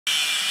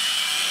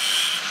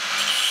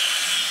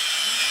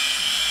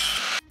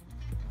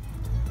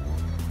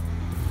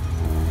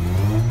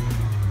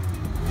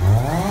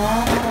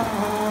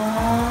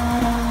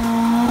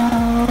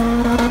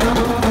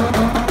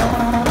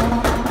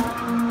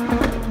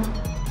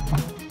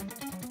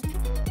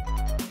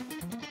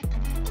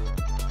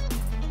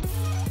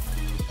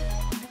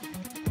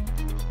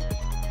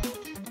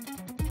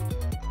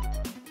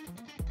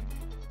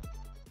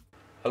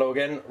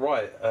again.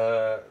 Right,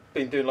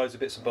 been doing loads of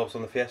bits and bobs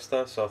on the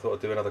Fiesta, so I thought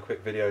I'd do another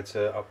quick video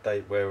to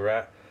update where we're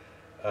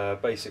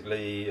at.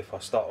 Basically, if I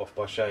start off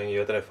by showing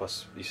you, I don't know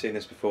if you've seen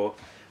this before,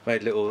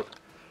 made a little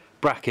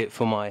bracket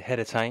for my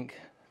header tank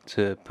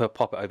to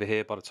pop it over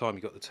here. By the time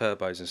you've got the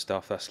turbos and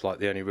stuff, that's like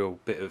the only real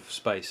bit of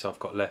space I've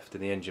got left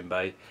in the engine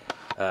bay.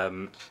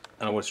 And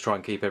I want to try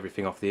and keep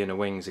everything off the inner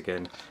wings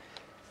again.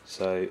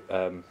 So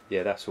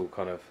yeah, that's all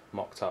kind of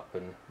mocked up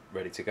and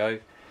ready to go.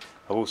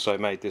 I've also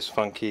made this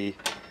funky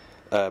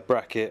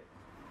bracket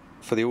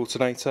for the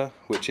alternator,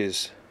 which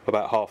is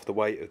about half the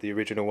weight of the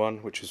original one,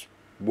 which is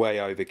way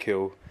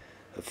overkill.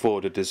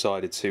 Ford had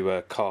decided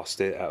to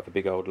cast it out of a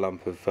big old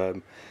lump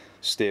of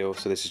steel,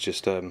 so this is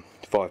just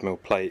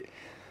 5mm plate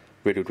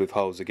riddled with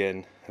holes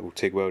again, all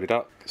TIG welded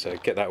up. So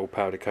get that all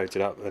powder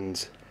coated up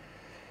and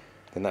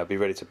then that'll be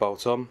ready to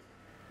bolt on.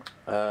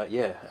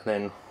 Yeah, and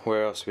then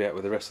where else are we at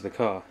with the rest of the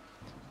car?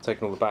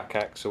 Taking all the back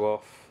axle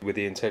off with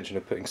the intention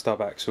of putting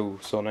stub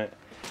axles on it.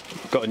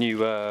 Got a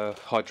new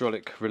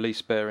hydraulic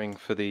release bearing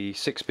for the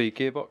 6-speed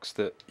gearbox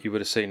that you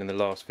would have seen in the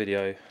last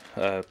video.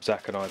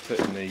 Zach and I put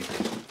in the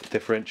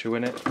differential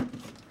in it.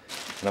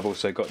 And I've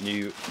also got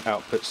new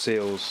output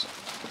seals,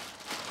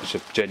 which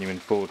are genuine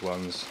Ford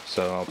ones,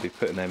 so I'll be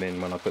putting them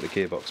in when I put the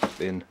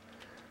gearbox in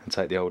and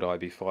take the old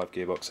IB5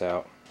 gearbox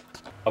out.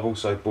 I've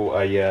also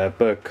bought a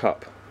Berg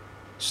Cup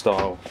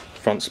style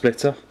front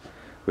splitter,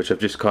 which I've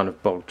just kind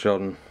of bodged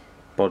on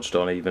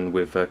even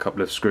with a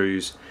couple of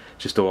screws,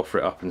 just to offer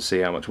it up and see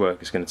how much work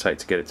it's going to take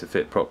to get it to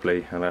fit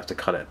properly. And I have to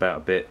cut it about a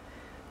bit,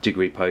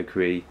 jiggery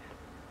pokery,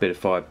 bit of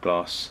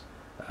fiberglass,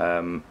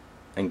 and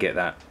get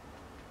that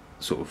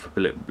sort of a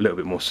little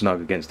bit more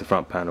snug against the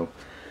front panel.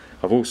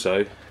 I've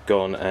also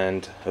gone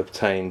and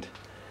obtained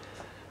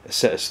a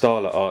set of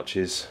starlet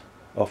arches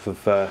off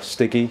of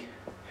Stiggy,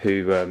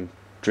 who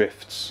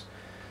drifts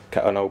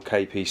an old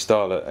KP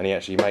starlet, and he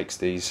actually makes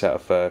these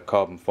out of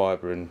carbon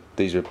fibre, and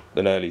these are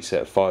an early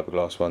set of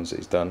fiberglass ones that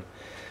he's done.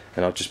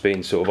 And I've just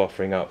been sort of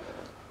offering up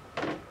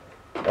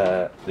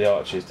the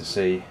arches to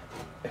see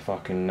if I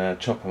can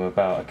chop them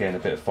about. Again, a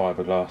bit of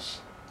fiberglass,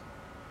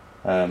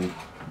 a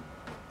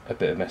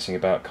bit of messing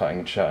about, cutting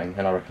and shutting,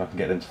 and I reckon I can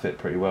get them to fit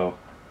pretty well.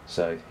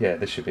 So yeah,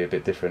 this should be a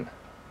bit different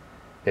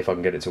if I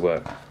can get it to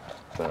work.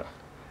 But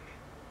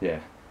yeah,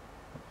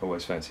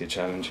 always fancy a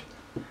challenge.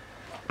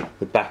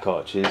 The back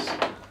arches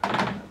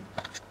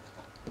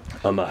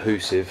are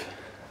massive,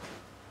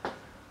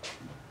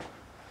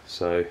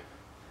 so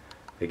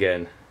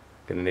again,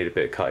 going to need a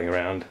bit of cutting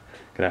around.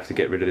 Going to have to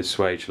get rid of this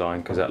swage line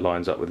because that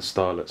lines up with the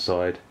starlet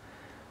side,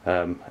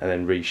 and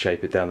then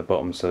reshape it down the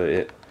bottom so that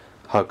it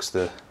hugs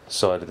the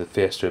side of the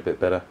Fiesta a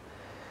bit better.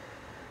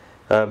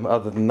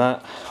 Other than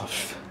that,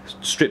 I've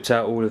stripped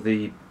out all of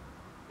the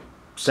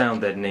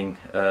sound deadening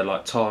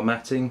like tar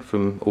matting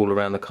from all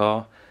around the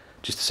car,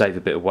 just to save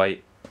a bit of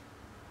weight.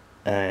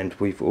 And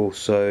we've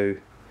also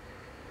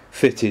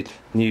fitted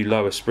new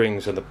lower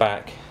springs on the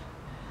back,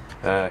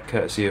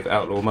 courtesy of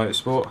Outlaw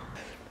Motorsport.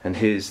 And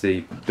here's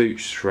the boot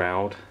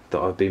shroud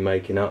that I've been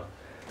making up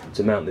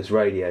to mount this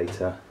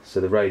radiator. So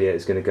the radiator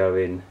is going to go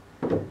in,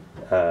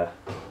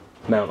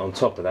 mount on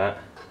top of that,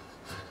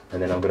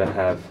 and then I'm going to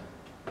have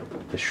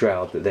the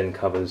shroud that then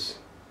covers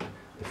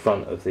the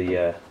front of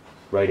the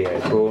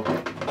radiator core,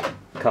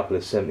 a couple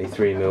of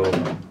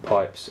 73mm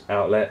pipes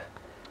outlet,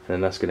 and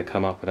then that's going to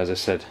come up, and as I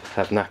said,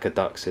 have knacker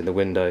ducts in the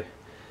window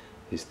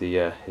is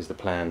the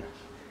plan.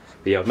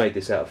 But yeah, I've made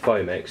this out of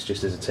Foamex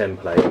just as a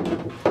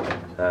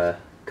template,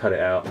 cut it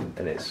out,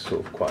 and it's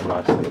sort of quite a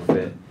nice little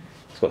fit.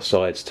 It's got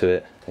sides to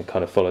it, and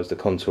kind of follows the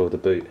contour of the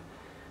boot,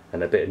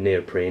 and a bit of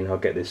neoprene. I'll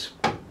get this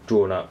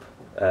drawn up,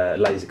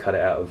 laser cut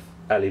it out of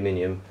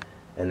aluminium,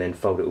 and then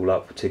fold it all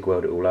up, TIG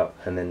weld it all up,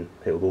 and then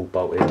it'll all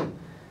bolt in,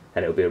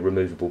 and it'll be a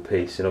removable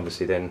piece. And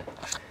obviously then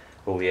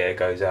all the air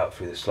goes out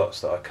through the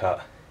slots that I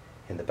cut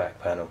in the back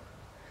panel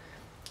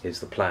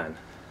is the plan.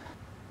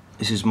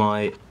 This is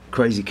my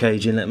Crazy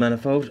Cage inlet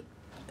manifold,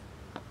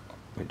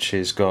 which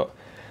has got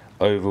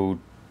oval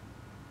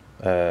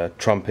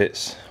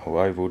trumpets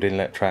or oval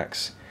inlet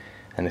tracks,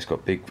 and it's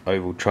got big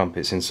oval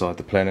trumpets inside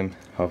the plenum.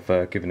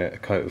 I've given it a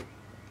coat of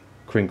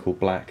crinkled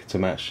black to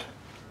match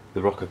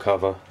the rocker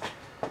cover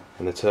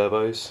and the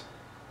turbos.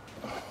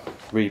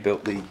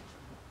 Rebuilt the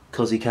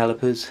Cosy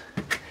calipers,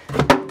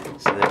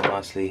 so they're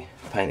nicely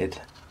painted,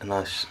 a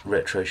nice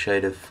retro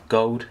shade of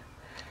gold.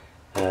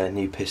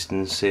 New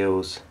pistons,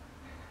 seals,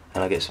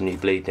 and I get some new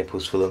bleed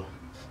nipples for them,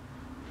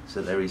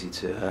 so they're easy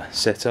to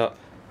set up.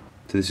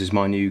 So this is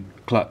my new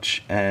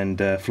clutch and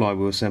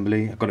flywheel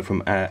assembly. I got it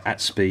from At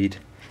Speed,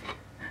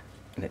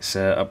 and it's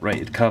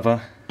uprated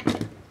cover,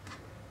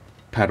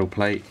 paddle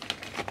plate,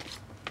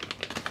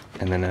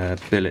 and then a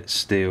billet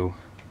steel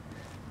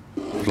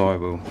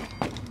flywheel,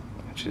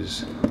 which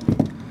is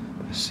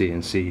a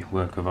CNC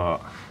work of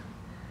art.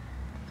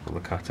 All the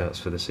cutouts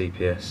for the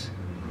CPS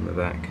on the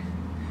back.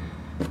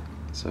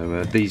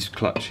 So these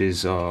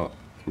clutches are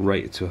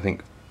rated to, I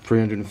think,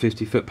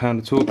 350 foot-pound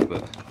of torque,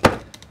 but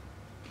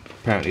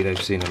apparently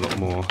they've seen a lot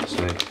more,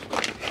 so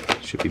it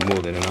should be more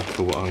than enough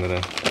for what I'm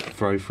going to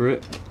throw for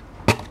it.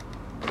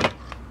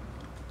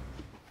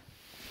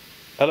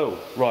 Hello,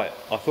 right,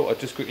 I thought I'd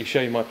just quickly show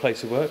you my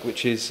place of work,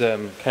 which is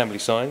Camberley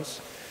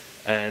Signs,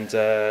 and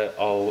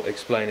I'll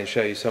explain and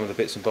show you some of the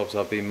bits and bobs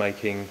I've been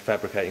making,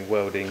 fabricating,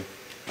 welding,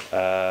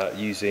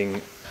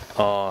 using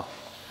our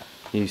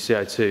new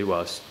CO2,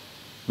 well it's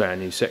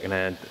brand new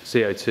second-hand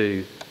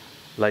CO2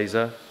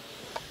 laser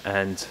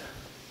and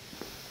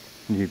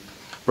new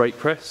brake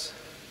press,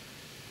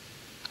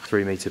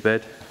 3-metre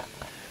bed.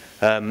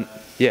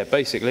 Yeah,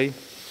 basically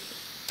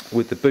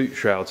with the boot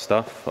shroud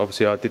stuff,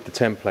 obviously I did the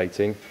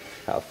templating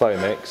out of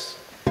Foamex.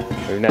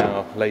 We've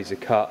now laser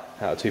cut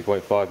out of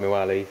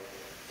 2.5mm alley,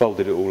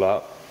 folded it all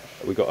up.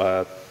 We've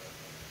got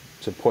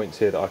some points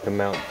here that I can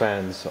mount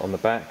fans on the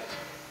back,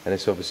 and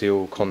it's obviously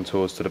all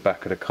contours to the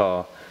back of the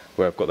car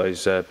where I've got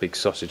those big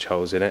sausage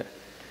holes in it,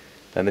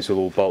 and this will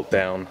all bolt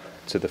down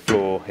to the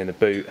floor in the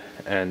boot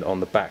and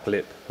on the back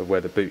lip of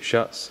where the boot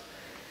shuts.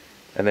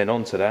 And then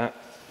onto that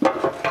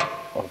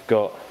I've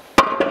got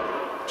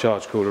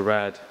charge cooler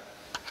rad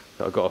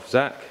that I got off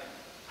Zach,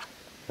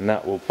 and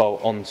that will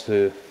bolt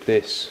onto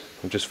this.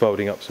 I'm just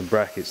folding up some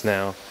brackets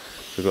now.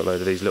 We've got a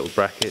load of these little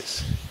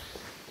brackets,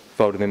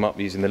 folding them up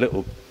using the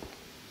little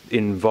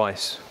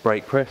in-vise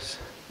brake press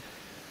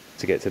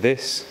to get to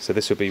this. So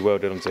this will be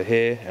welded onto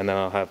here, and then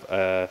I'll have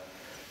a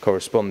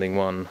corresponding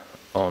one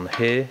on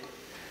here.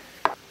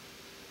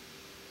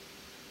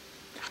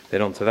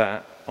 Then onto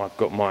that I've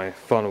got my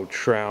funneled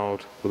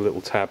shroud with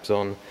little tabs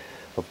on.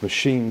 I've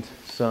machined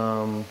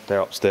some,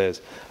 they're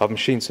upstairs, I've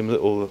machined some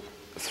little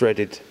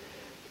threaded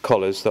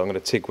collars that I'm going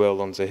to TIG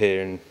weld onto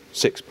here in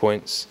 6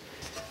 points,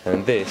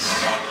 and this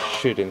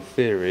should in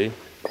theory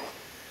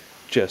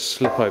just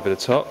slip over the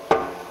top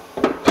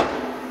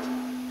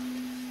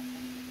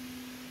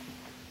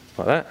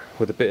like that,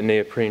 with a bit of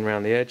neoprene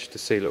around the edge to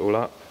seal it all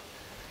up.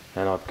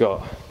 And I've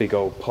got big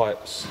old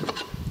pipes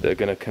that are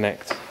going to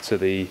connect to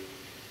the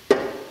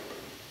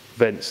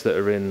vents that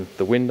are in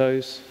the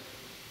windows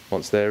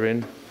once they're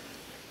in,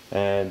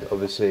 and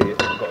obviously I've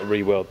got to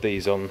re-weld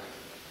these on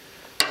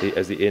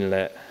as the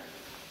inlet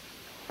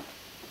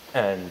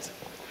and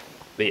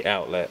the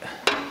outlet,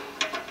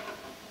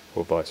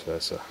 or vice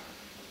versa.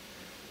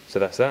 So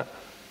that's that,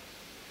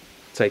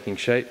 taking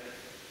shape.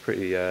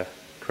 Pretty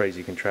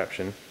crazy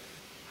contraption.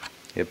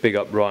 Yeah, big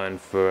up Ryan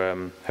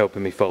for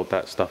helping me fold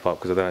that stuff up,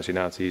 because I don't actually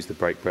know how to use the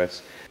brake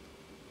press.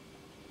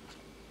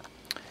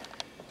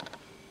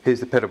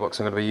 Here's the pedal box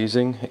I'm going to be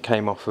using. It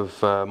came off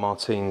of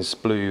Martin's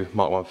blue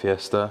Mark 1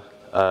 Fiesta.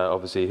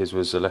 Obviously his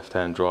was a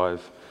left-hand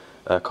drive,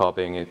 car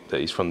being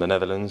that he's from the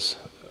Netherlands.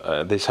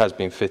 This has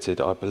been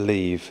fitted, I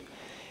believe,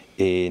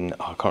 in,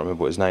 I can't remember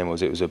what his name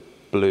was. It was a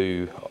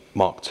blue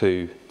Mark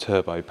II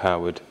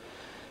turbo-powered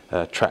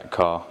track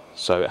car.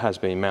 So it has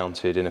been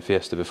mounted in a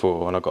Fiesta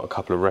before, and I've got a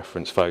couple of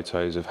reference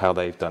photos of how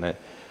they've done it.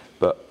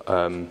 But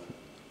I'm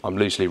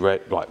loosely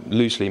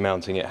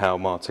mounting it how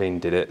Martin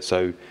did it.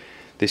 So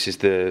this is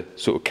the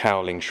sort of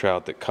cowling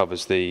shroud that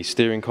covers the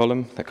steering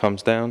column that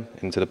comes down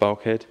into the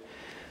bulkhead.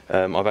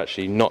 I've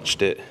actually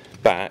notched it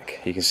back.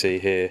 You can see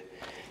here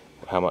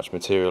how much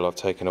material I've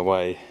taken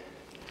away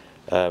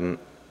in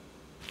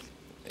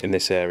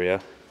this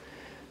area,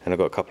 and I've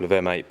got a couple of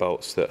M8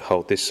 bolts that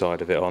hold this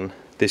side of it on.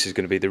 This is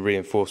going to be the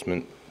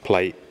reinforcement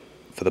plate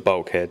for the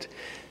bulkhead,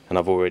 and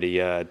I've already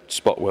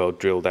spot weld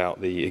drilled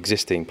out the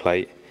existing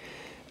plate,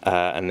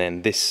 and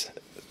then this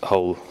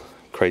whole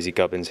crazy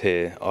gubbins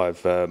here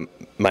I've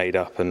made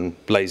up and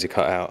laser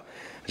cut out.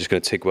 I'm just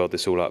going to TIG weld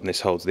this all up, and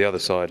this holds the other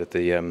side of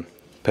the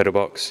pedal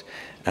box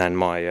and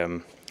my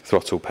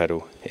throttle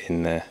pedal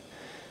in there.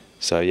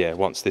 So yeah,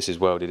 once this is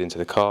welded into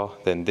the car,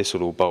 then this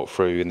will all bolt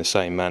through in the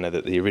same manner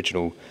that the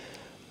original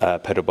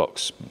pedal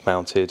box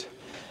mounted,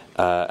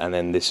 and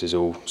then this is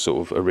all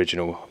sort of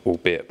original,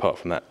 albeit apart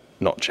from that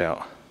notch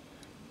out.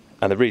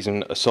 And the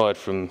reason, aside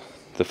from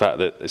the fact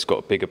that it's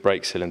got bigger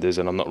brake cylinders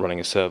and I'm not running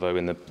a servo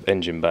in the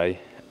engine bay,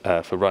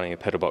 for running a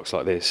pedal box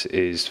like this,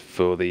 is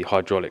for the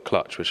hydraulic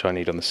clutch which I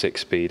need on the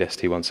 6-speed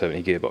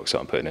ST170 gearbox that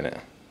I'm putting in it.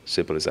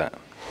 Simple as that.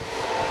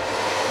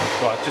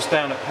 Right, just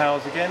down at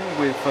Powers again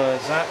with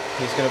Zach.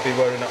 He's going to be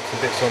welding up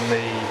some bits on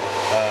the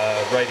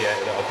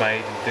radiator that I've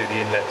made and do the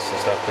inlets and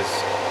stuff, because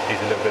he's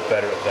a little bit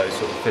better at those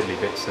sort of fiddly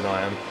bits than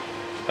I am.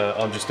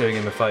 I'm just doing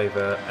him a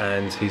favour,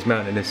 and he's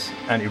mounting this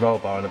anti-roll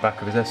bar on the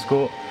back of his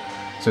Escort.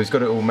 So he's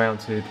got it all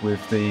mounted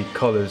with the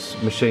collars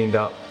machined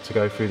up to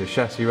go through the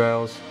chassis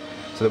rails,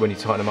 so that when you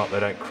tighten them up they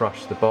don't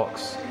crush the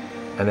box.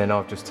 And then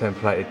I've just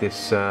templated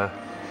this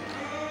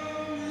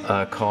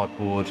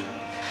cardboard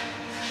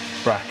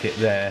bracket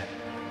there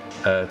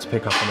to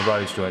pick up on the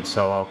rose joint.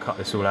 So I'll cut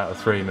this all out of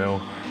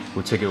 3mm,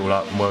 we'll TIG it all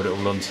up and weld it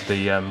all onto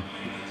the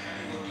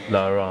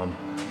lower arm,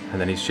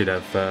 and then he should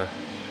have a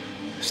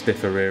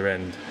stiffer rear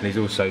end. And he's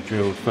also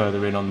drilled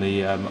further in on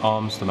the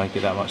arms to make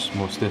it that much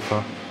more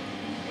stiffer.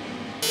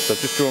 So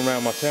I've just drawn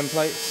around my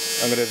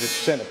templates. I'm going to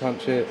just centre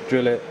punch it,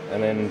 drill it,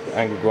 and then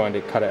angle grind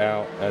it, cut it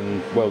out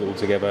and weld it all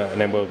together,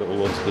 and then weld it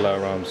all onto the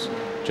lower arms.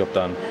 Job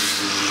done.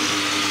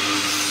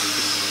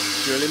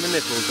 Drilling the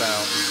nipples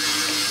out.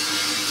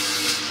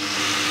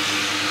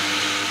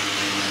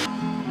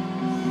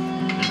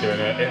 doing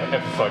an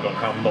episode on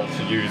how not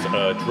to use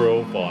a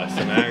drill vise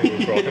and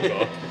angle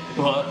grinder.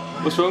 What?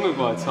 What's wrong with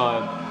my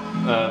time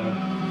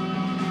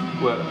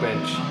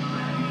workbench?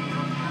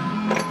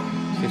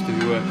 Seems to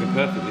be working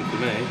perfectly for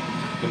me.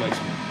 It makes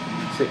some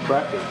sick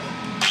brackets.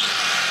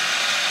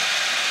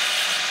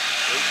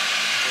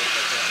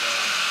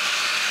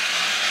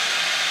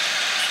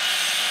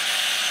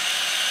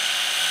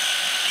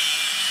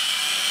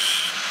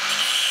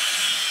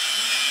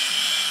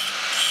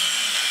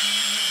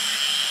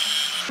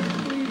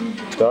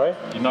 Sorry?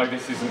 You know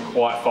this isn't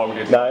quite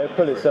folded. No, it'll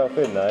pull itself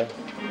in though.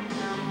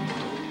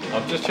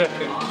 I'm just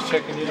checking,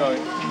 you know.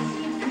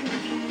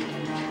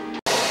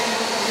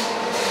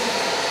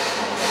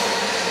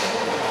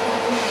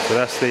 So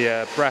that's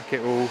the bracket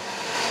all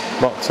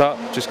mocked up.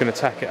 Just going to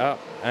tack it up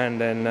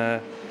and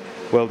then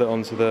weld it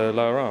onto the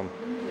lower arm.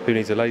 Who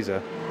needs a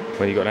laser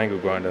when you've got an angle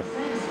grinder?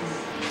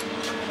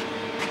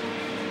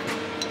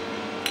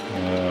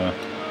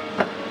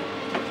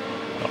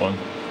 That one.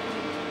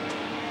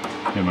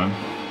 Yeah, man.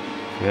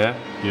 Yeah?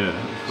 Yeah.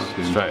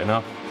 Straight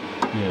enough.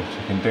 Yeah,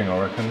 chicken ding, I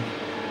reckon.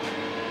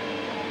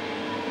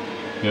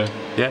 Yeah?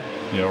 Yeah?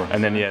 Yeah, I reckon.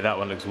 And then, yeah, that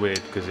one looks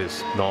weird because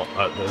it's not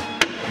at the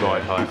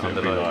right height on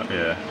the load. Like,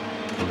 yeah.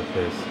 On the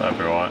piece. That'd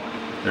be right.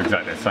 They're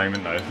exactly the same,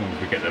 aren't they? As long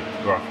as we get the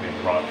roughly in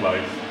the right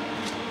place.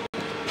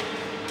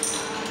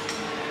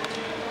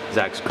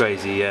 Zach's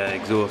crazy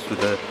exhaust with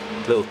the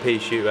little pea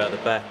shooter out the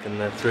back and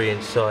the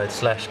 3-inch side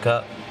slash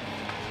cut.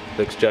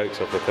 Looks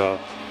jokes off the car.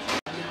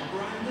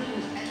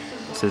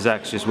 So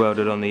Zach's just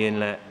welded on the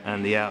inlet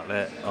and the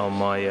outlet on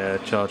my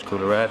charge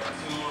cooler rad.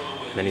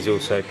 And then he's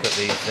also put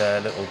these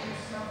little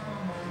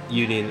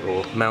union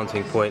or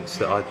mounting points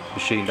that I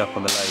machined up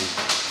on the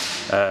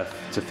lathe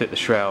to fit the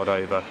shroud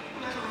over.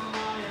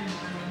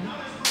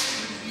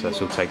 So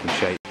that's all taking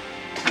shape.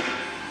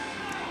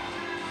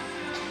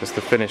 That's the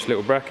finished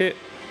little bracket.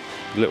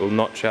 Little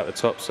notch out the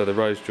top so the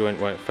rose joint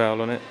won't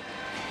foul on it.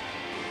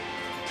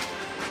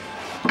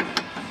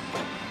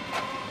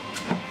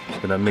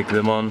 Just gonna MIG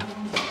them on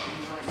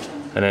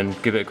and then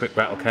give it a quick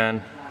rattle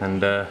can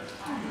and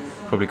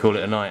probably call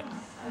it a night.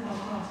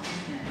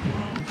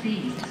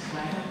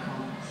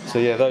 So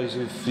yeah, those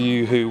of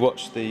you who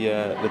watched the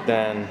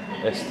Dan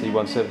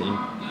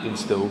ST170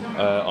 install,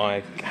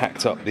 I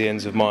hacked up the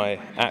ends of my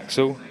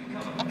axle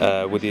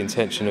with the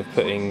intention of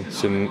putting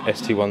some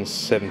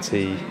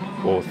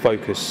ST170 or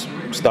Focus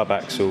stub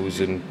axles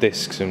and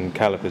discs and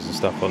calipers and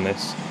stuff on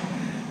this.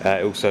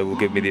 It also will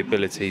give me the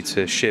ability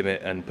to shim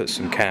it and put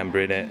some camber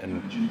in it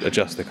and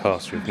adjust the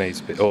caster if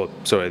needs be, or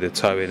sorry, the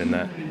toe in and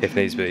that if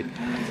needs be.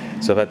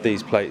 So I've had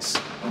these plates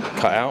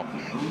cut out.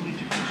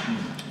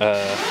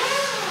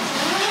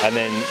 And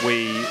then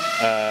we,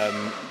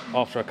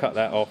 after I cut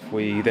that off,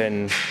 we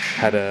then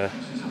had a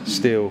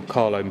steel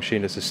Carlo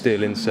machine as a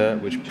steel insert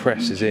which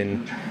presses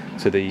in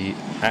to the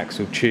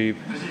axle tube,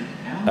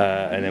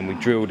 and then we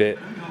drilled it,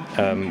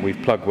 we've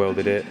plug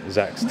welded it,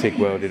 Zach's TIG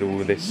welded all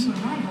of this.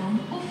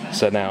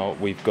 So now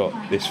we've got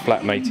this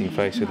flat mating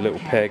face with a little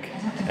peg,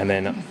 and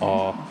then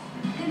our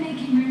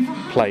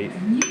plate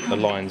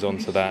aligns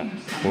onto that.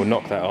 We'll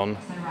knock that on,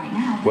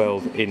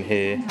 weld in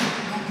here,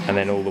 and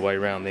then all the way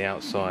around the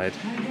outside.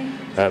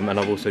 And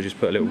I've also just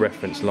put a little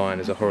reference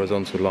line as a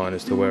horizontal line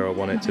as to where I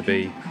want it to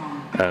be.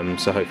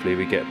 So hopefully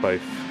we get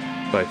both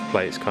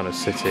plates kind of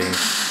sitting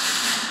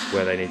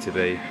where they need to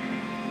be,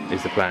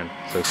 is the plan.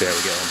 So we'll see how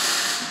we get on.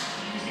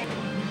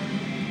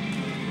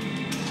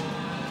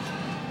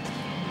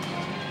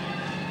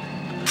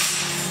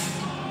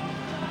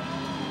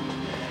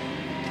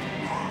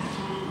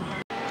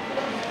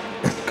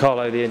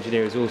 Carlo, the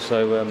engineer, has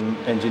also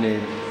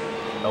engineered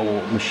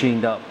or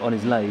machined up on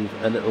his lathe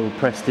a little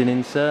pressed in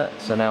insert,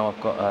 so now I've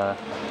got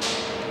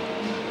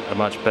a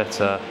much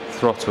better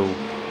throttle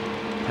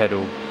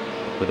pedal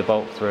with a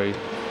bolt through,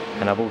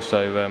 and I've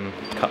also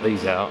cut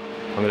these out.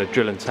 I'm going to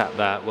drill and tap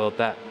that, weld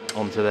that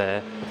onto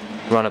there,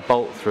 run a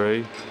bolt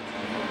through,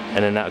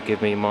 and then that'll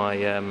give me my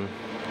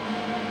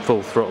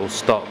full throttle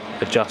stop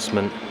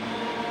adjustment.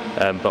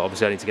 But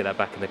obviously I need to get that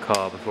back in the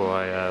car before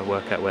I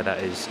work out where that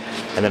is.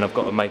 And then I've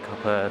got to make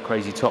up a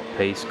crazy top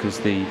piece because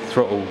the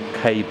throttle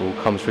cable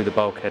comes through the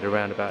bulkhead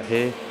around about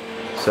here.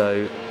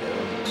 So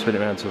spin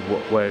it around to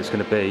where it's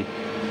going to be.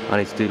 I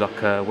need to do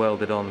like a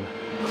welded on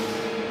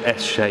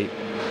S shape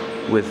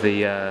with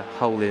the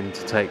hole in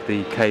to take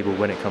the cable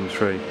when it comes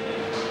through.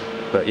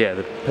 But yeah,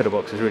 the pedal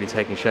box is really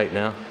taking shape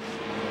now.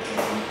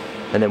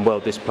 And then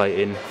weld this plate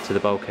in to the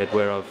bulkhead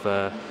where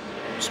I've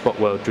spot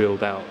weld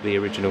drilled out the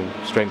original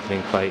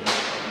strengthening plate,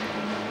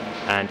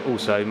 and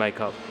also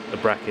make up a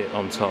bracket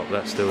on top.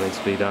 That still needs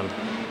to be done.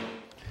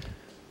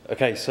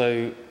 Okay,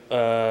 so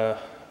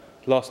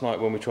last night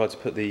when we tried to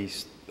put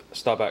these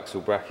stub axle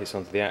brackets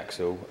onto the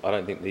axle, I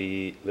don't think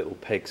the little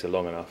pegs are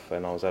long enough,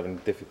 and I was having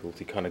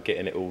difficulty kind of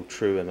getting it all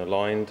true and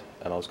aligned,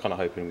 and I was kind of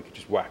hoping we could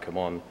just whack them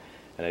on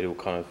and they'd all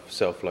kind of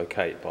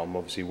self-locate, but I'm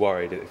obviously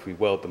worried that if we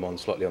weld them on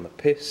slightly on the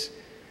piss,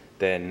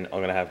 then I'm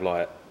going to have,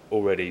 like,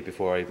 already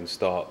before I even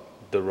start,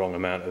 the wrong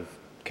amount of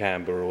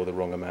camber or the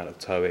wrong amount of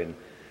toe in.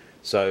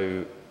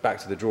 So back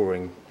to the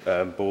drawing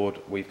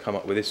board, we've come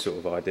up with this sort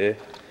of idea.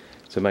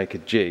 to make a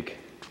jig.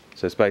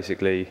 So it's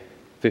basically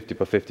 50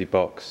 by 50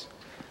 box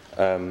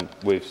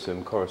with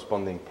some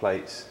corresponding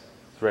plates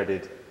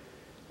threaded,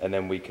 and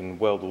then we can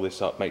weld all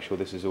this up, make sure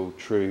this is all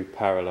true,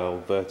 parallel,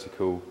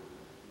 vertical,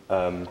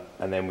 and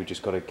then we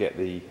just got to get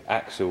the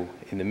axle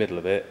in the middle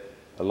of it,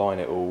 align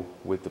it all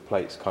with the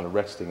plates kind of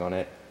resting on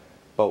it,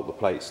 bolt the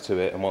plates to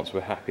it, and once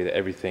we're happy that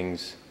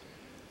everything's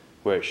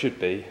where it should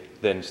be,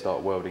 then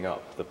start welding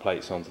up the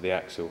plates onto the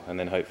axle, and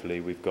then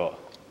hopefully we've got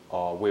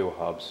our wheel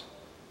hubs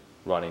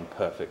running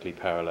perfectly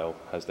parallel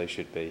as they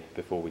should be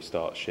before we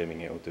start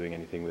shimming it or doing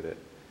anything with it.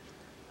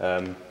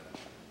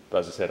 But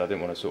as I said, I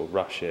didn't want to sort of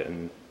rush it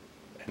and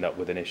end up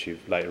with an issue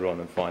later on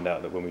and find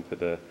out that when we put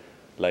the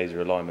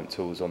laser alignment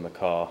tools on the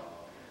car,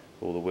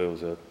 all the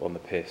wheels are on the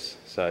piss.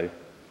 So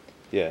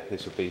yeah,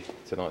 this will be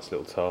tonight's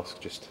little task,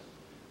 just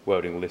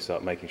welding all this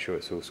up, making sure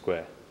it's all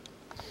square.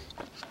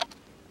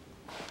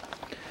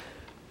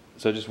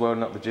 So just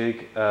welding up the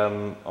jig.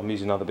 I'm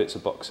using other bits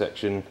of box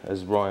section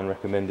as Ryan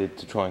recommended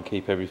to try and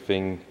keep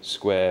everything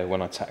square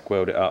when I tack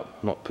weld it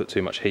up, not put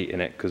too much heat in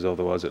it because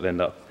otherwise it'll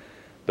end up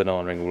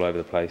bananaing all over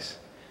the place.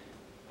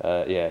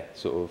 Yeah,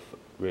 sort of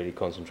really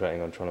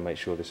concentrating on trying to make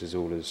sure this is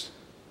all as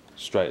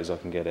straight as I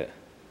can get it.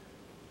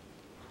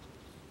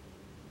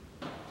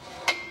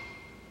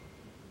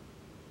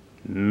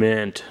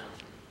 Mint.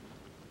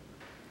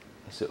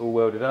 That's it all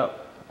welded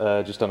up.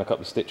 Just done a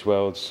couple of stitch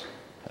welds.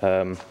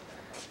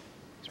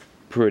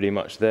 Pretty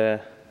much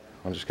there.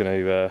 I'm just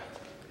going to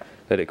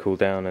let it cool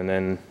down and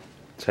then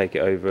take it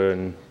over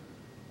and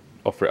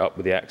offer it up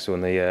with the axle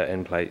and the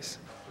end plates.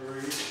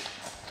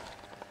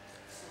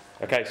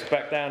 Okay, so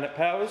back down at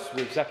Powers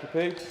with Zaki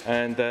Poo,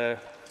 and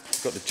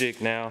got the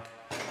jig now.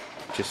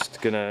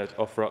 Just going to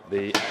offer up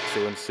the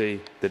axle and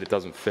see that it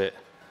doesn't fit.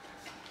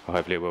 Well,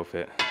 hopefully it will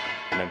fit,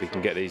 and then we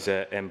can get these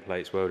end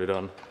plates welded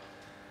on,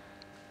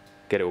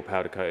 get it all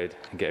powder coated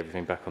and get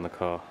everything back on the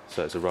car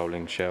so it's a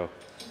rolling shell.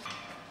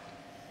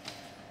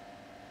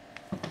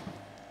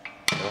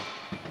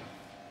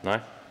 No?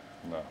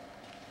 No.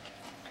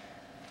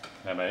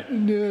 No, mate.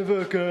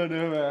 Never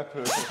gonna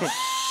happen.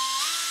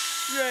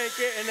 You ain't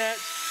getting that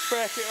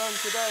bracket on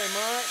today,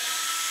 Mark.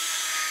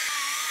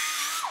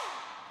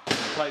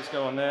 Plates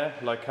go on there,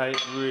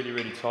 locate really,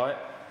 really tight,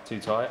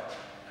 too tight,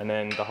 and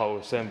then the whole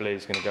assembly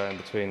is going to go in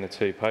between the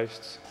two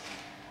posts,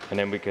 and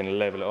then we can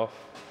level it off,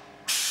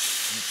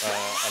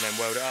 and then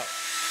weld it up.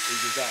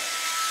 Easy as that.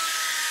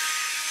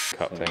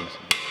 Cut things.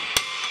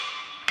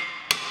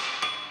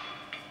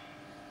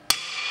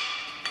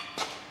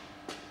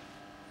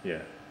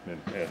 Yeah.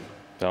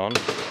 On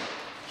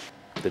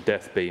the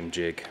death beam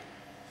jig.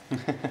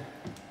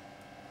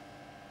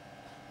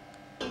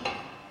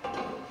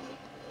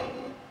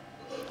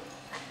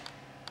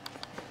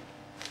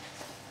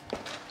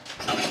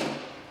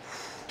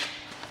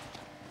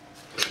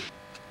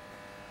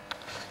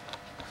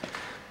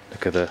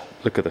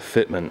 Look at the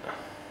fitment.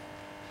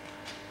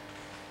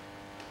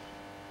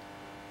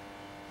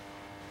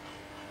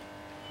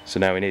 So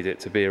now we need it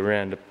to be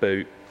around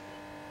about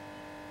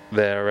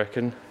there, I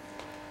reckon,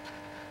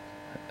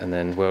 and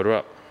then weld her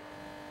up.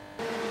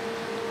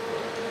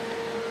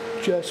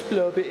 Just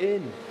blob it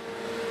in.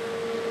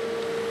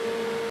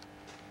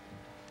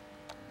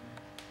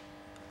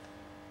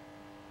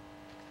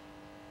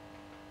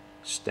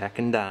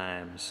 Stacking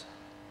dimes.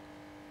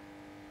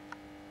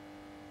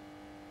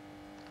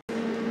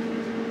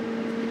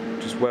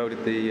 Just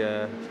welded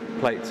the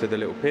plate to the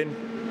little pin,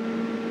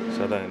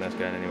 so I don't think that's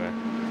going anywhere.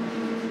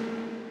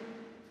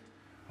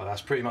 Well,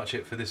 that's pretty much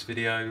it for this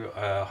video.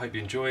 I hope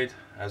you enjoyed.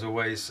 As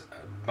always,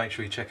 make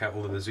sure you check out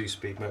all of the Zoo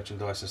Speed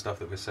merchandise and stuff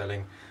that we're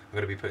selling. I'm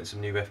going to be putting some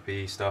new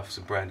FPE stuff,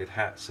 some branded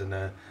hats,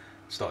 and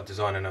started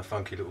designing a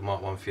funky little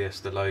Mark 1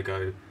 Fiesta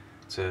logo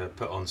to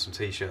put on some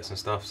t-shirts and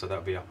stuff, so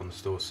that'll be up on the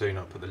store soon.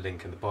 I'll put the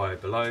link in the bio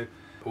below.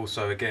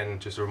 Also, again,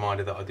 just a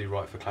reminder that I do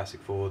write for Classic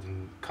Ford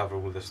and cover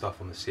all the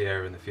stuff on the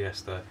Sierra and the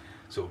Fiesta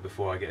sort of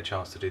before I get a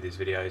chance to do these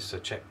videos, so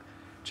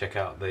check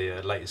out the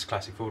latest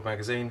Classic Ford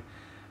magazine.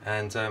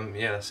 And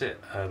yeah, that's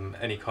it.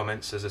 Any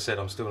comments? As I said,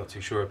 I'm still not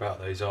too sure about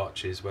those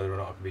arches, whether or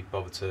not I can be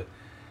bothered to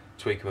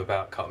tweak them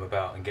about, cut them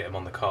about and get them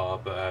on the car,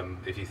 but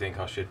if you think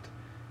I should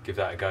give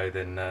that a go,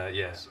 then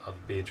yes,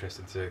 I'd be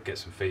interested to get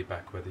some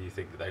feedback, whether you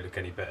think that they look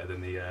any better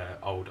than the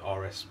old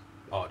RS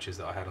arches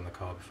that I had on the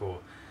car before.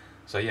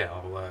 So yeah,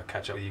 I'll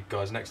catch up with you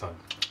guys next time.